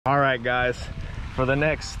All right, guys, for the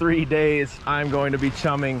next 3 days, I'm going to be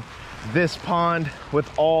chumming this pond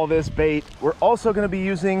with all this bait. We're also going to be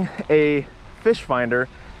using a fish finder,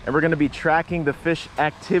 and we're going to be tracking the fish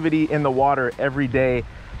activity in the water every day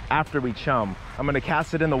after we chum. I'm going to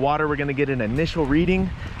cast it in the water. We're going to get an initial reading,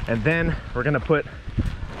 and then we're going to put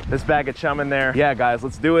this bag of chum in there. Yeah, guys,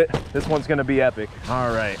 let's do it. This one's going to be epic.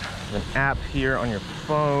 All right, an app here on your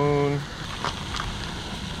phone.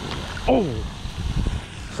 Oh!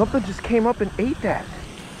 Something just came up and ate that.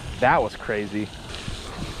 That was crazy.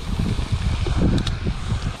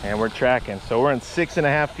 And we're tracking. So we're in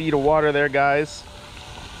 6.5 feet of water there, guys.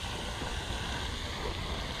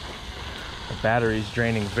 The battery's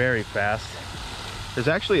draining very fast. There's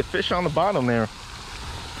actually a fish on the bottom there.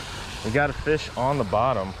 We got a fish on the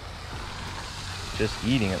bottom. Just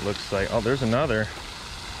eating, it looks like. Oh, there's another.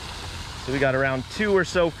 So we got around 2 or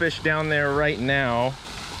so fish down there right now.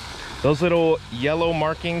 Those little yellow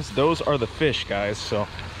markings, those are the fish, guys. So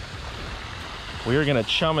we are gonna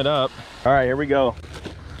chum it up. All right, here we go.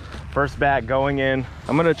 First bag going in.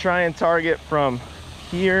 I'm gonna try and target from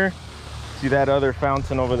here. See that other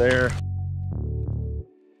fountain over there?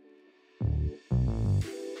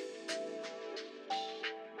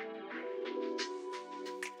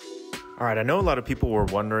 All right, I know a lot of people were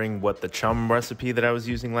wondering what the chum recipe that I was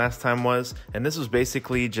using last time was, and this was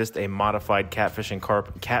basically just a modified catfish and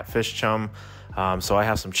carp catfish chum. So I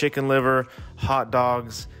have some chicken liver, hot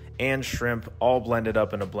dogs, and shrimp all blended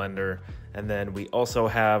up in a blender. And then we also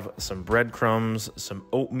have some breadcrumbs, some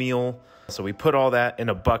oatmeal. So we put all that in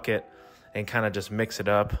a bucket and kind of just mix it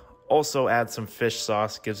up. Also add some fish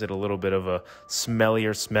sauce, gives it a little bit of a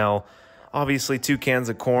smellier smell. Obviously 2 cans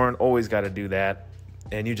of corn, always got to do that.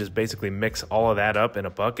 And you just basically mix all of that up in a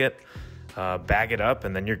bucket, bag it up,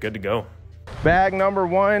 and then you're good to go. Bag number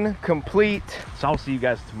 1 complete. So I'll see you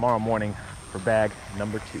guys tomorrow morning for bag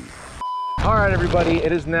number 2. All right, everybody,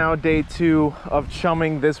 it is now day 2 of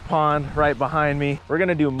chumming this pond right behind me. We're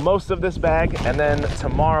gonna do most of this bag, and then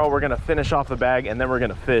tomorrow we're gonna finish off the bag, and then we're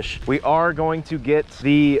gonna fish. We are going to get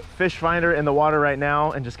the fish finder in the water right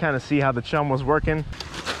now and just kind of see how the chum was working.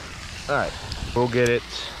 All right, we'll get it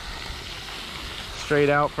straight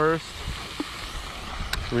out first.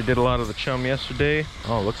 So we did a lot of the chum yesterday.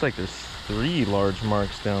 Oh, looks like there's 3 large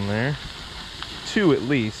marks down there. 2 at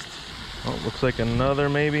least. Oh, looks like another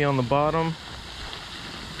maybe on the bottom.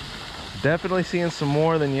 Definitely seeing some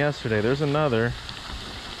more than yesterday. There's another.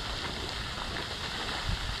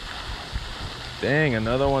 Dang,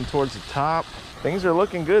 another one towards the top. Things are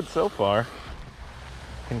looking good so far.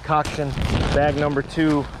 Concoction, bag number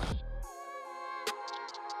 2.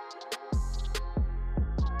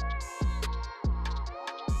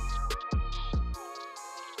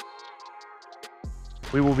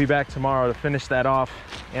 We will be back tomorrow to finish that off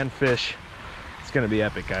and fish. It's gonna be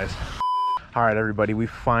epic, guys. All right, everybody, we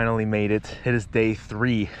finally made it. It is day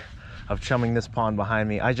 3 of chumming this pond behind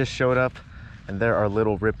me. I just showed up and there are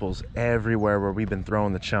little ripples everywhere where we've been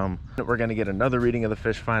throwing the chum. We're gonna get another reading of the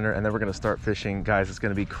fish finder, and then we're gonna start fishing. Guys, it's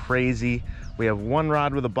gonna be crazy. We have 1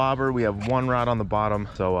 rod with a bobber. We have 1 rod on the bottom.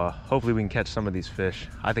 So hopefully we can catch some of these fish.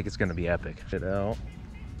 I think it's gonna be epic. Get out.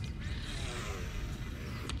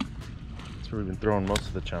 We've been throwing most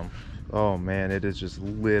of the chum. Oh man, it is just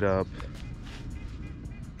lit up.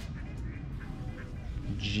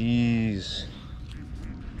 Jeez.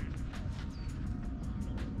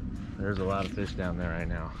 There's a lot of fish down there right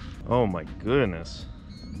now. Oh my goodness.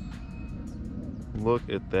 Look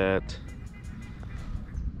at that.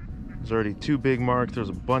 There's already 2 big marks. There's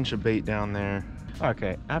a bunch of bait down there.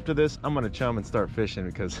 Okay, after this, I'm gonna chum and start fishing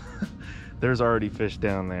because there's already fish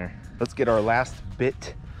down there. Let's get our last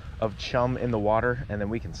bit of chum in the water, and then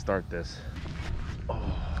we can start this.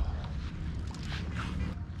 Oh.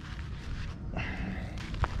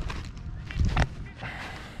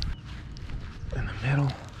 In the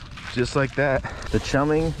middle, just like that. The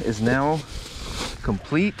chumming is now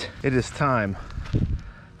complete. It is time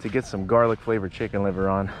to get some garlic flavored chicken liver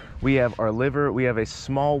on. We have our liver, we have a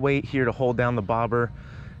small weight here to hold down the bobber,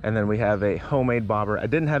 and then we have a homemade bobber. I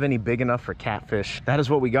didn't have any big enough for catfish. That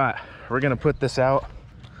is what we got. We're gonna put this out.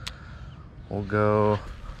 We'll go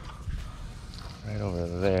right over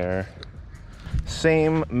there.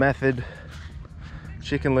 Same method,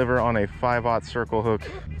 chicken liver on a 5/0 circle hook.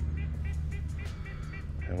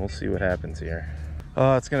 And we'll see what happens here.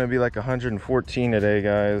 Oh, it's gonna be like 114 today,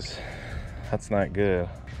 guys. That's not good.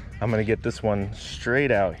 I'm gonna get this one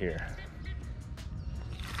straight out here.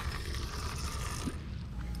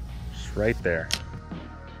 Just right there.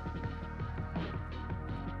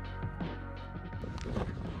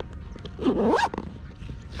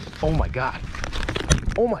 Oh my God.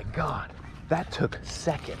 Oh my God. That took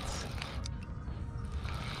seconds.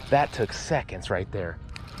 That took seconds right there.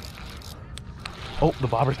 Oh, the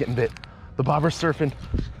bobber's getting bit. The bobber's surfing.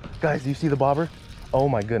 Guys, do you see the bobber? Oh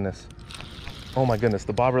my goodness. Oh my goodness,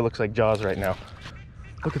 the bobber looks like Jaws right now.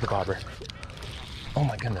 Look at the bobber. Oh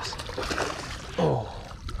my goodness. Oh,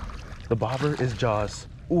 the bobber is Jaws.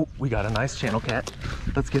 Ooh, we got a nice channel cat.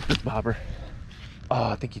 Let's get this bobber. Oh,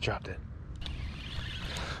 I think he dropped it.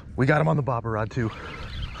 We got him on the bobber rod too.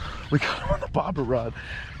 We got him on the bobber rod.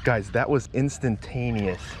 Guys, that was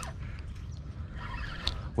instantaneous.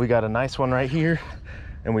 We got a nice one right here,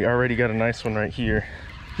 and we already got a nice one right here.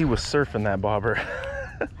 He was surfing that bobber.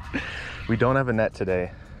 We don't have a net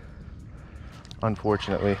today,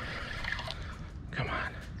 unfortunately. Come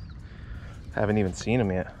on. Haven't even seen him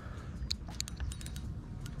yet.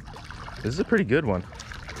 This is a pretty good one.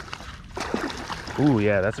 Ooh,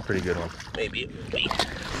 yeah, that's a pretty good one. Maybe.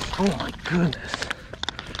 Oh my goodness.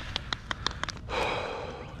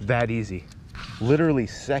 That easy. Literally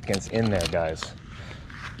seconds in there, guys.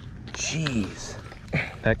 Jeez.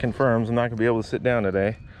 That confirms I'm not gonna be able to sit down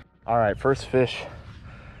today. All right, first fish.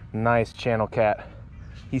 Nice channel cat.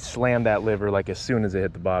 He slammed that liver like as soon as it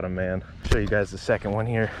hit the bottom, man. Show you guys the second one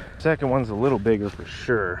here. Second one's a little bigger for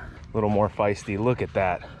sure. A little more feisty. Look at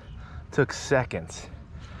that. Took seconds.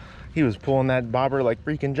 He was pulling that bobber like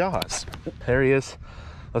freaking Jaws. There he is.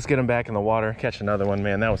 Let's get him back in the water. Catch another one,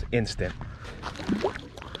 man. That was instant.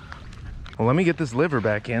 Well, let me get this liver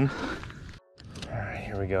back in. All right,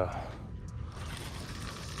 here we go.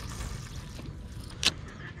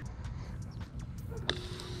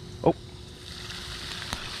 Oh,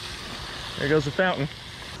 there goes the fountain.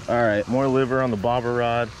 All right, more liver on the bobber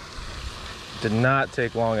rod. Did not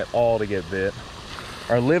take long at all to get bit.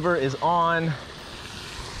 Our liver is on.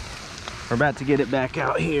 We're about to get it back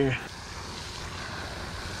out here.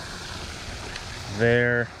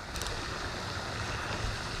 There.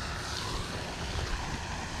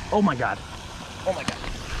 Oh my God. Oh my God.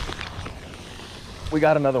 We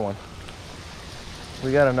got another one.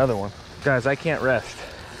 We got another one. Guys, I can't rest.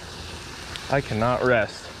 I cannot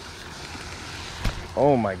rest.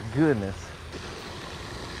 Oh my goodness.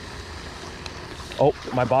 Oh,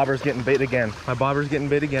 my bobber's getting bit again. My bobber's getting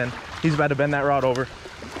bit again. He's about to bend that rod over.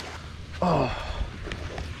 Oh,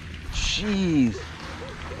 jeez.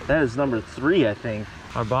 That is number 3, I think.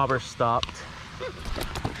 Our bobber stopped.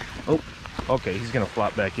 Oh, okay, he's gonna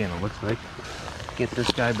flop back in, it looks like. Get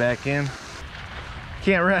this guy back in.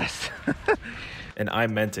 Can't rest. And I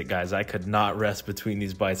meant it, guys. I could not rest between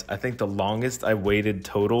these bites. I think the longest I waited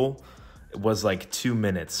total was like 2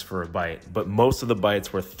 minutes for a bite, but most of the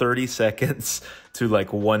bites were 30 seconds to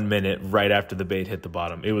like 1 minute right after the bait hit the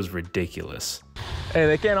bottom. It was ridiculous. Hey,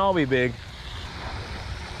 they can't all be big.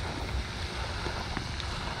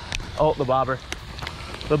 Oh, the bobber.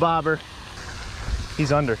 The bobber.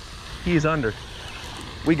 He's under. He's under.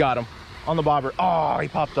 We got him on the bobber. Oh, he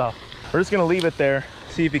popped off. We're just gonna leave it there,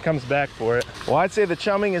 see if he comes back for it. Well, I'd say the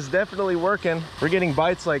chumming is definitely working. We're getting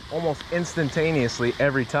bites like almost instantaneously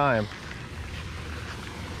every time.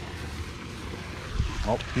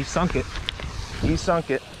 Oh, he sunk it. He sunk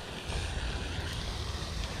it.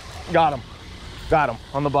 Got him. Got him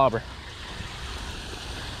on the bobber.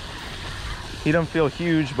 He doesn't feel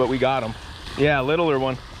huge, but we got him. Yeah, littler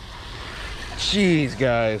one. Jeez,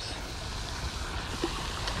 guys.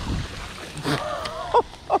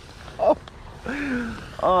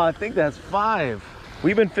 Oh, I think that's 5.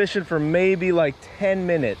 We've been fishing for maybe like 10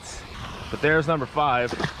 minutes, but there's number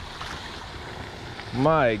 5.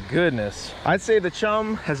 My goodness. I'd say the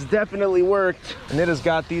chum has definitely worked, and it has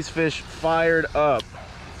got these fish fired up.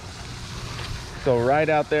 So right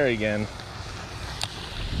out there again.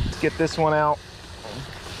 Let's get this one out.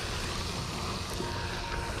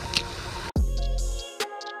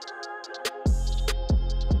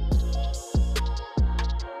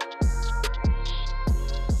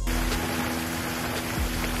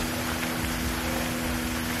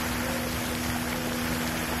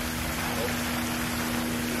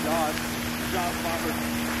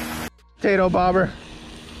 Potato bobber.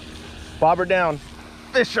 Bobber down.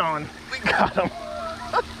 Fish on. We got him.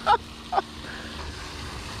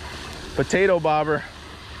 Potato bobber.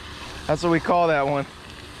 That's what we call that one.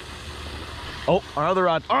 Oh, our other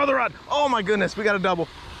rod. Our other rod. Oh my goodness. We got a double.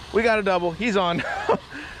 We got a double. He's on.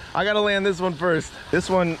 I got to land this one first. This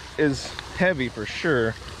one is heavy for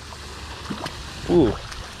sure. Ooh.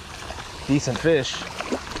 Decent fish.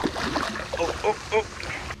 Oh, oh, oh.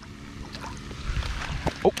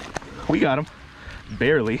 Oh, we got him.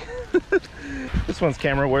 Barely. This one's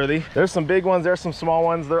camera worthy. There's some big ones, there's some small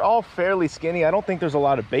ones. They're all fairly skinny. I don't think there's a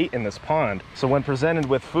lot of bait in this pond. So when presented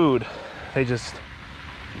with food, they just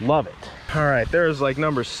Love it. All right, there's like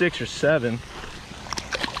number 6 or 7.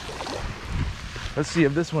 Let's see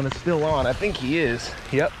if this one is still on. I think he is.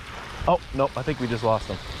 Yep. Oh, nope, I think we just lost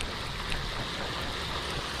him.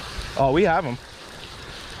 Oh, we have him.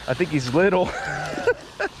 I think he's little.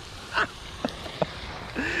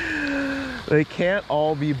 They can't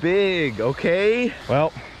all be big, okay?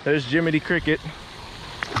 Well, there's Jiminy Cricket.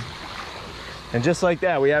 And just like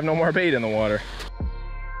that, we have no more bait in the water.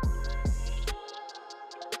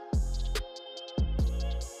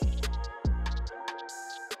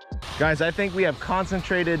 Guys, I think we have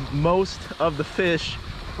concentrated most of the fish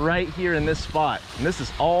right here in this spot. And this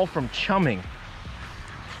is all from chumming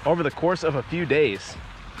over the course of a few days.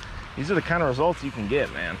 These are the kind of results you can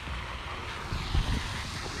get, man.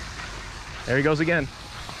 There he goes again.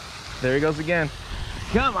 There he goes again.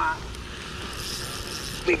 Come on.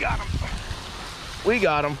 We got him. We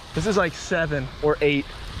got him. This is like 7 or 8.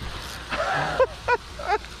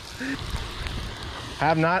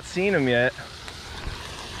 Have not seen him yet.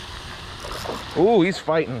 Ooh, he's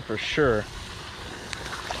fighting for sure.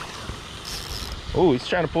 Ooh, he's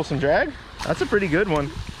trying to pull some drag. That's a pretty good one.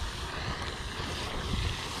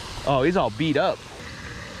 Oh, he's all beat up.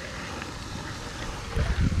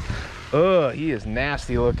 Ugh, he is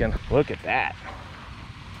nasty looking. Look at that.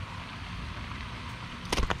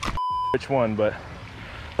 Which one, but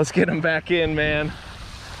let's get him back in, man.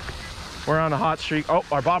 We're on a hot streak. Oh,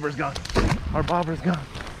 our bobber's gone. Our bobber's gone.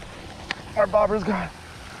 Our bobber's gone.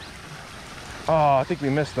 Oh, I think we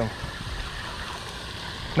missed him.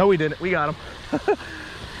 No, we didn't. We got him.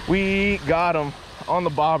 We got him on the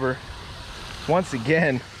bobber once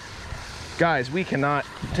again. Guys, we cannot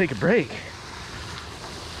take a break.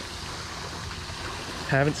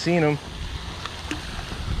 Haven't seen him.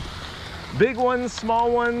 Big ones,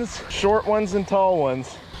 small ones, short ones, and tall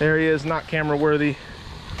ones. There he is, not camera worthy.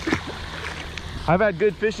 I've had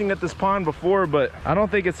good fishing at this pond before, but I don't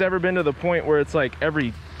think it's ever been to the point where it's like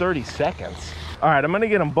every 30 seconds. All right, I'm gonna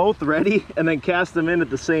get them both ready and then cast them in at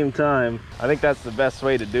the same time. I think that's the best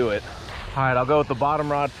way to do it. All right, I'll go with the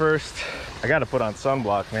bottom rod first. I gotta put on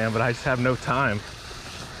sunblock, man, but I just have no time.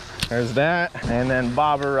 There's that, and then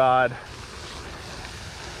bobber rod.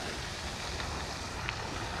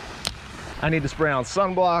 I need to spray on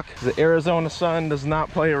sunblock. The Arizona sun does not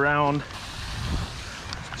play around.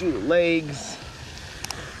 Let's do the legs.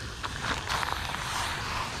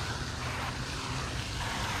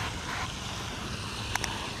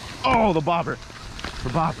 Oh, the bobber. The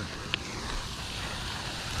bobber.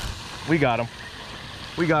 We got him.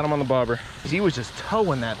 We got him on the bobber. He was just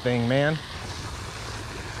towing that thing, man.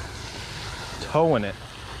 Towing it.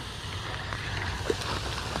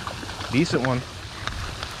 Decent one.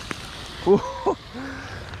 Ooh.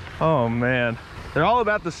 Oh man, they're all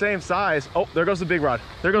about the same size. Oh, there goes the big rod.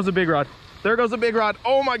 There goes the big rod. There goes the big rod.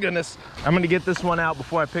 Oh my goodness. I'm gonna get this one out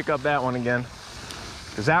before I pick up that one again,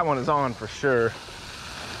 because that one is on for sure.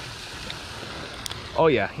 Oh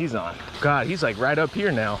yeah, he's on. God, he's like right up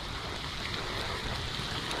here now.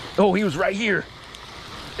 Oh, he was right here.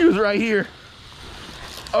 He was right here.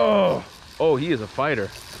 Oh, oh, he is a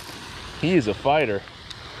fighter. He is a fighter.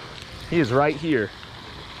 He is right here.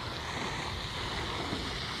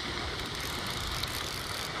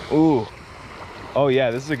 Ooh. Oh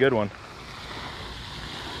yeah, this is a good one.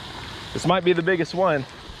 This might be the biggest one.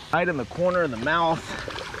 Right in the corner of the mouth.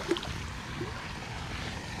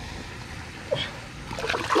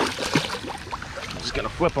 I'm just gonna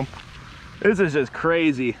flip him. This is just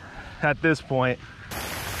crazy at this point.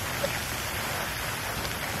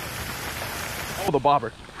 Oh, the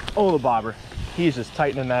bobber. Oh, the bobber. He's just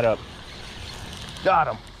tightening that up. Got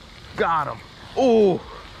him. Got him. Oh.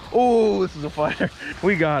 Oh, this is a fighter.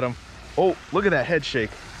 We got him. Oh, look at that head shake.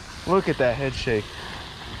 Look at that head shake.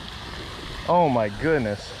 Oh my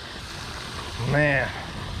goodness. Man.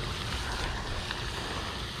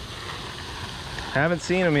 Haven't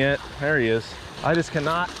seen him yet. There he is. I just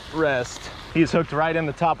cannot rest. He's hooked right in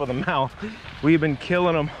the top of the mouth. We've been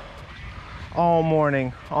killing him all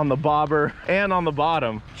morning on the bobber and on the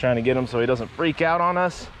bottom. Trying to get him so he doesn't freak out on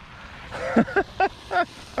us.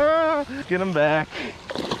 Get him back.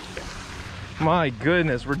 My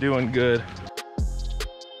goodness, we're doing good.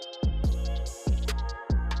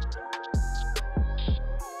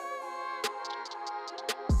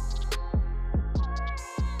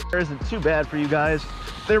 There isn't too bad for you guys.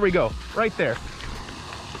 There we go, right there.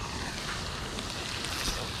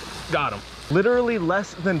 Got him. Literally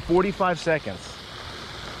less than 45 seconds.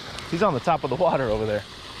 He's on the top of the water over there.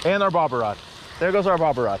 And our bobber rod. There goes our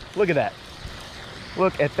bobber rod. Look at that.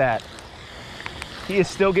 Look at that. He is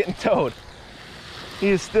still getting towed. He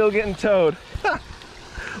is still getting towed.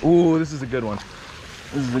 Ooh, this is a good one.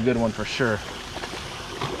 This is a good one for sure.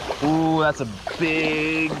 Ooh, that's a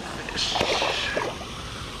big fish.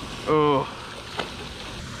 Oh,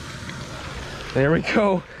 there we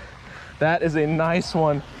go. That is a nice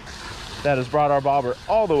one. That has brought our bobber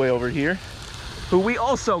all the way over here, who we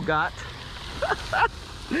also got.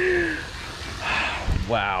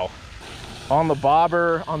 Wow. On the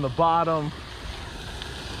bobber, on the bottom.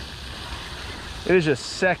 It is just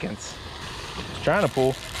seconds. Just trying to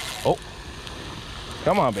pull. Oh,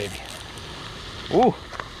 come on, baby. Ooh,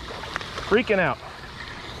 freaking out.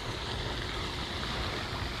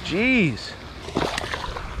 Jeez.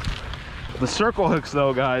 The circle hooks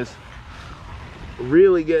though, guys,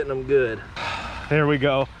 really getting them good. There we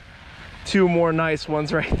go. Two more nice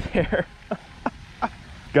ones right there.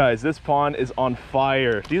 Guys, this pond is on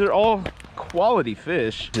fire. These are all quality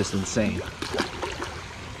fish. Just insane.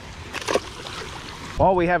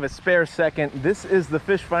 While we have a spare second, this is the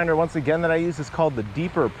fish finder once again that I use. It's called the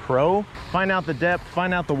Deeper Pro. Find out the depth,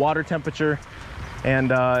 find out the water temperature.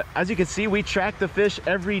 And as you can see, we track the fish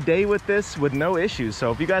every day with this with no issues.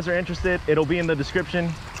 So if you guys are interested, it'll be in the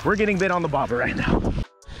description. We're getting bit on the bobber right now.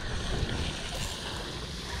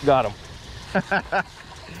 Got him.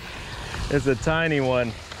 It's a tiny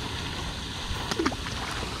one.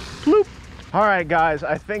 Bloop. All right, guys,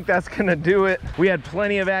 I think that's gonna do it. We had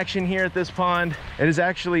plenty of action here at this pond. It is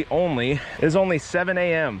only 7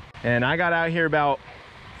 a.m. and I got out here about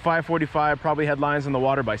 5:45, probably had lines in the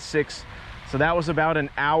water by 6. So that was about an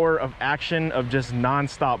hour of action of just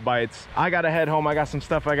non-stop bites. I gotta head home. I got some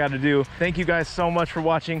stuff I gotta do. Thank you guys so much for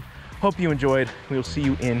watching. Hope you enjoyed. We will see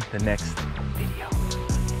you in the next